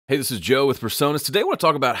Hey, this is Joe with PreSonus. Today I want to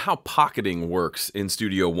talk about how pocketing works in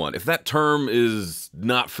Studio One. If that term is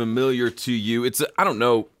not familiar to you, I don't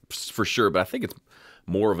know for sure, but I think it's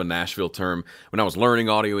more of a Nashville term. When I was learning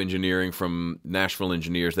audio engineering from Nashville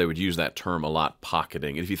engineers, they would use that term a lot,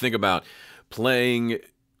 pocketing. And if you think about playing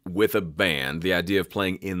with a band, the idea of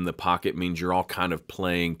playing in the pocket means you're all kind of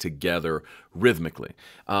playing together rhythmically.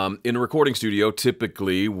 In a recording studio,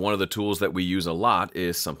 typically one of the tools that we use a lot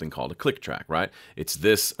is something called a click track, right? It's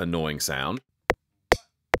this annoying sound.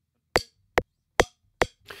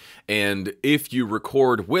 And if you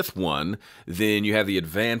record with one, then you have the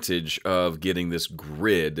advantage of getting this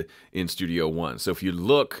grid in Studio One. So if you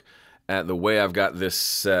look at the way I've got this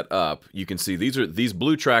set up, you can see these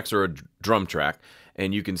blue tracks are a drum track.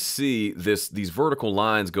 And you can see these vertical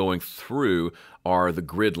lines going through are the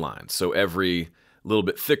grid lines. So every little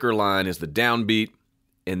bit thicker line is the downbeat,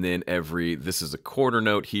 and then this is a quarter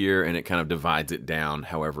note here, and it kind of divides it down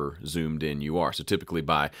however zoomed in you are. So typically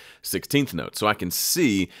by 16th note. So I can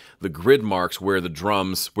see the grid marks where the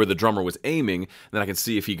drummer was aiming, and then I can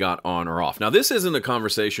see if he got on or off. Now this isn't a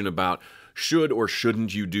conversation about should or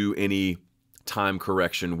shouldn't you do any time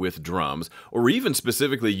correction with drums, or even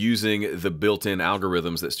specifically using the built-in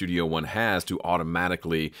algorithms that Studio One has to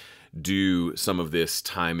automatically do some of this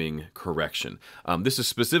timing correction. This is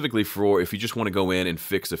specifically for if you just want to go in and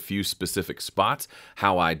fix a few specific spots,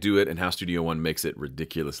 how I do it and how Studio One makes it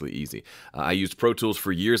ridiculously easy. I used Pro Tools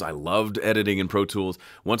for years. I loved editing in Pro Tools.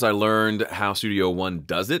 Once I learned how Studio One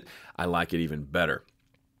does it, I like it even better.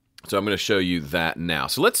 So I'm going to show you that now.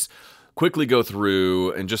 So let's quickly go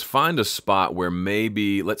through and just find a spot where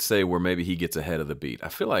let's say he gets ahead of the beat. I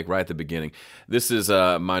feel like right at the beginning, this is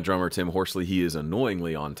my drummer, Tim Horsley. He is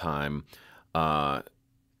annoyingly on time. I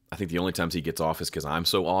think the only times he gets off is because I'm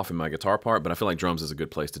so off in my guitar part, but I feel like drums is a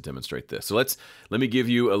good place to demonstrate this. So let me give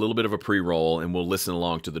you a little bit of a pre-roll, and we'll listen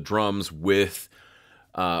along to the drums with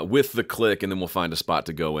the click, and then we'll find a spot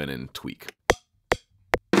to go in and tweak.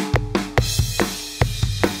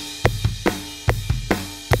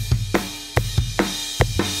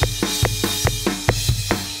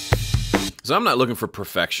 So I'm not looking for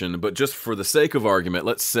perfection, but just for the sake of argument,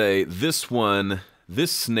 let's say this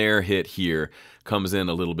snare hit here comes in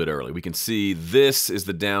a little bit early. We can see this is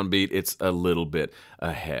the downbeat, it's a little bit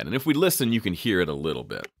ahead. And if we listen, you can hear it a little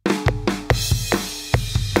bit.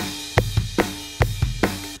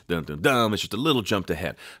 Dum, dum, dum. It's just a little jumped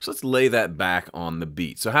ahead. So let's lay that back on the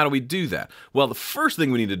beat. So how do we do that? Well, the first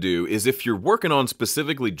thing we need to do is if you're working on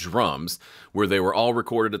specifically drums where they were all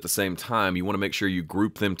recorded at the same time, you want to make sure you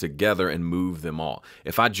group them together and move them all.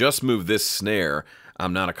 If I just move this snare,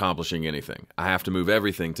 I'm not accomplishing anything. I have to move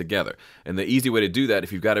everything together. And the easy way to do that,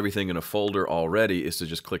 if you've got everything in a folder already, is to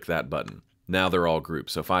just click that button. Now they're all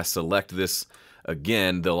grouped. So if I select this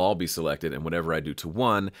again, they'll all be selected, and whatever I do to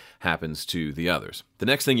one happens to the others. The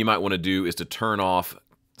next thing you might want to do is to turn off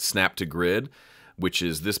Snap to Grid, which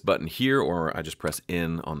is this button here, or I just press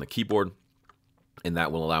N on the keyboard, and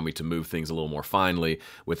that will allow me to move things a little more finely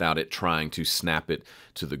without it trying to snap it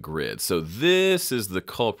to the grid. So this is the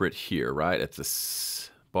culprit here, right? It's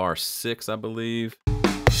a bar 6, I believe.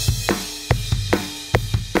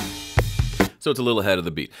 So it's a little ahead of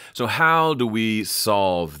the beat. So how do we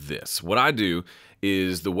solve this? What I do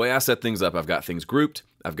is the way I set things up, I've got things grouped,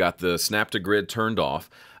 I've got the snap to grid turned off,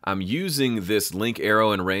 I'm using this link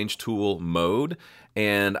arrow and range tool mode,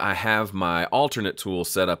 and I have my alternate tool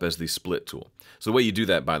set up as the split tool. So the way you do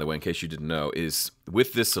that, by the way, in case you didn't know, is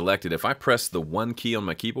with this selected, if I press the 1 key on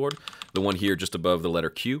my keyboard, the one here just above the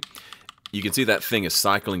letter Q, you can see that thing is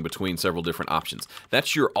cycling between several different options.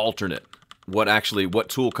 That's your alternate. What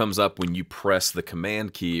tool comes up when you press the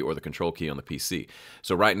command key or the control key on the PC.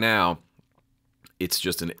 So right now, it's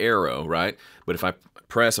just an arrow, right? But if I'm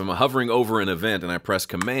hovering over an event and I press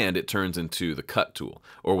command, it turns into the cut tool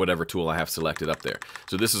or whatever tool I have selected up there.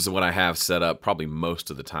 So this is what I have set up probably most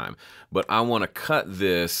of the time. But I want to cut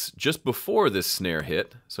this just before this snare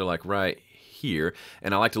hit, so like right here,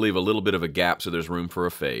 and I like to leave a little bit of a gap so there's room for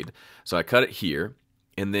a fade. So I cut it here,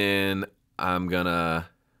 and then I'm gonna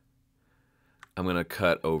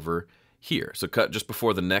cut over here. So cut just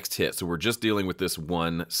before the next hit. So we're just dealing with this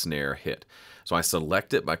one snare hit. So I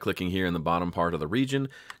select it by clicking here in the bottom part of the region.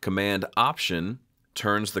 Command Option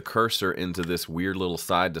turns the cursor into this weird little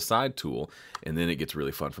side-to-side tool, and then it gets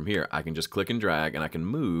really fun from here. I can just click and drag, and I can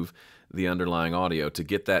move the underlying audio to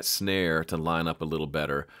get that snare to line up a little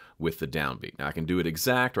better with the downbeat. Now I can do it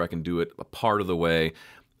exact, or I can do it a part of the way.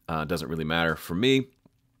 Doesn't really matter for me.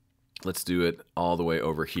 Let's do it all the way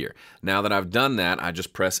over here. Now that I've done that, I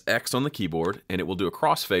just press X on the keyboard and it will do a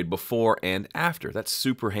crossfade before and after. That's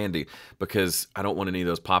super handy because I don't want any of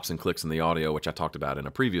those pops and clicks in the audio, which I talked about in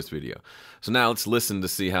a previous video. So now let's listen to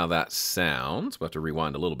see how that sounds. We'll have to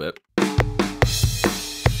rewind a little bit.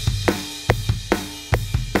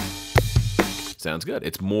 Sounds good.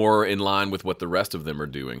 It's more in line with what the rest of them are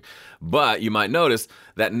doing. But you might notice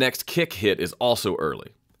that next kick hit is also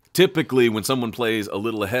early. Typically, when someone plays a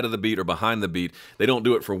little ahead of the beat or behind the beat, they don't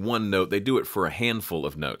do it for one note, they do it for a handful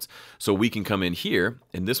of notes. So we can come in here,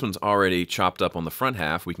 and this one's already chopped up on the front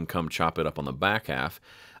half. We can come chop it up on the back half.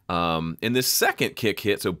 And this second kick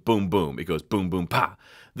hit, so boom, boom, it goes boom, boom, pa.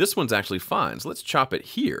 This one's actually fine. So let's chop it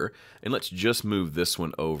here, and let's just move this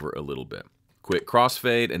one over a little bit. Quick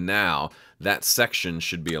crossfade, and now that section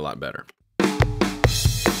should be a lot better.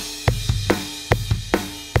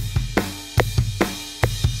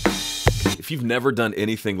 If you've never done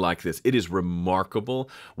anything like this, it is remarkable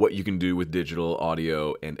what you can do with digital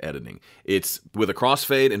audio and editing. It's with a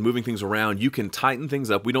crossfade and moving things around, you can tighten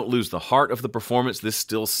things up. We don't lose the heart of the performance. This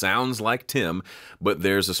still sounds like Tim, but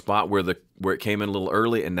there's a spot where it came in a little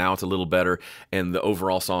early and now it's a little better and the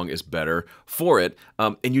overall song is better for it,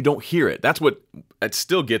 and you don't hear it. That's what it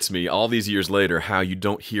still gets me all these years later, how you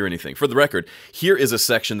don't hear anything. For the record, here is a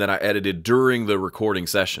section that I edited during the recording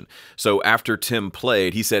session. So after Tim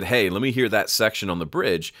played, he said, hey, let me hear that section on the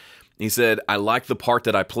bridge. He said, I like the part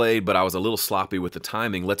that I played, but I was a little sloppy with the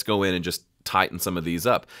timing. Let's go in and just tighten some of these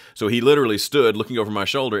up. So he literally stood looking over my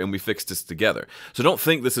shoulder and we fixed this together. So don't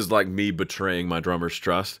think this is like me betraying my drummer's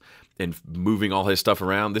trust and moving all his stuff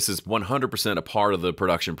around. This is 100% a part of the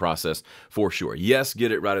production process for sure. Yes,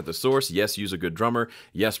 get it right at the source. Yes, use a good drummer.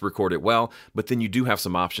 Yes, record it well. But then you do have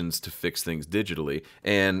some options to fix things digitally,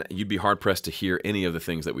 and you'd be hard-pressed to hear any of the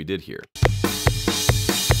things that we did here.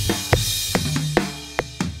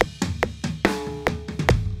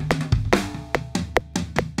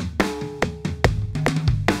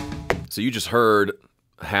 So you just heard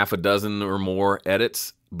half a dozen or more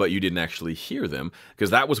edits, but you didn't actually hear them because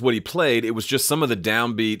that was what he played. It was just some of the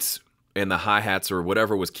downbeats and the hi-hats or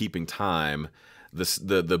whatever was keeping time. The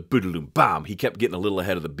boodaloom bam, he kept getting a little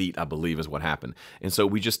ahead of the beat, I believe is what happened. And so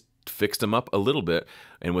we just fixed him up a little bit,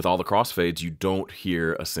 and with all the crossfades, you don't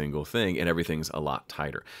hear a single thing, and everything's a lot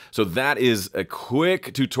tighter. So that is a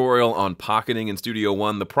quick tutorial on pocketing in Studio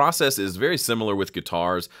One. The process is very similar with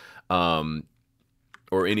guitars,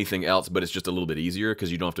 or anything else, but it's just a little bit easier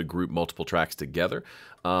because you don't have to group multiple tracks together.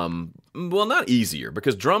 Well, not easier,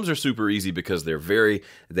 because drums are super easy because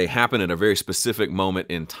they happen at a very specific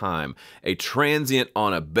moment in time. A transient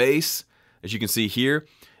on a bass, as you can see here,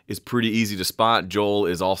 is pretty easy to spot. Joel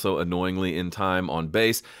is also annoyingly in time on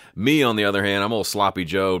bass. Me, on the other hand, I'm old sloppy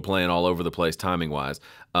Joe playing all over the place timing-wise.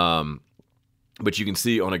 But you can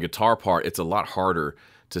see on a guitar part, it's a lot harder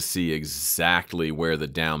to see exactly where the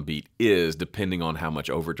downbeat is, depending on how much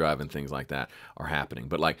overdrive and things like that are happening.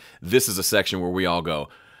 But like, this is a section where we all go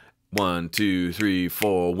 1, 2, 3,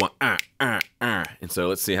 4, 1, and so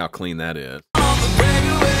let's see how clean that is.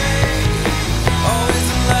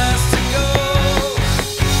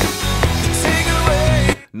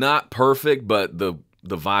 Not perfect, but the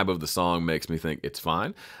vibe of the song makes me think it's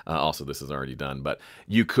fine. Also, this is already done, but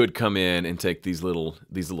you could come in and take these little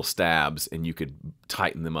stabs and you could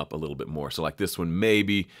tighten them up a little bit more. So like this one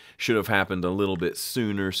maybe should have happened a little bit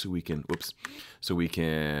sooner, so we can, so we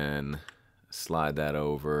can slide that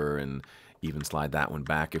over and even slide that one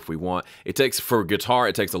back if we want. It takes, for guitar,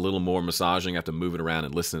 it takes a little more massaging. I have to move it around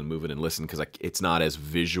and listen and move it and listen because it's not as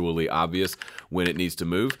visually obvious when it needs to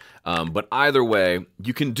move. But either way,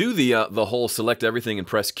 you can do the whole select everything and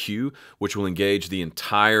press Q, which will engage the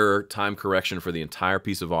entire time correction for the entire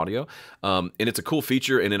piece of audio. And it's a cool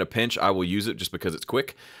feature, and in a pinch, I will use it just because it's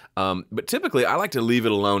quick. But typically, I like to leave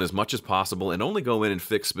it alone as much as possible and only go in and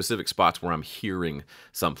fix specific spots where I'm hearing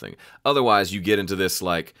something. Otherwise, you get into this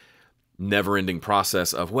like never-ending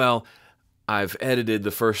process of, well, I've edited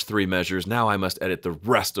the first 3 measures, now I must edit the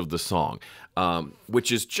rest of the song,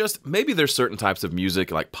 which is just, maybe there's certain types of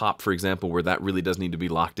music, like pop, for example, where that really does need to be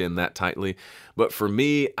locked in that tightly. But for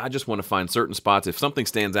me, I just want to find certain spots. If something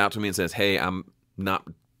stands out to me and says, hey, I'm not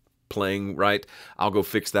playing right, I'll go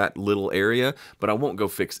fix that little area, but I won't go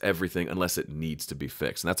fix everything unless it needs to be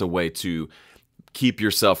fixed. And that's a way to keep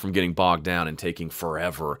yourself from getting bogged down and taking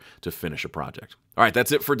forever to finish a project. All right,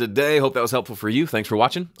 that's it for today. Hope that was helpful for you. Thanks for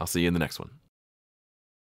watching. I'll see you in the next one.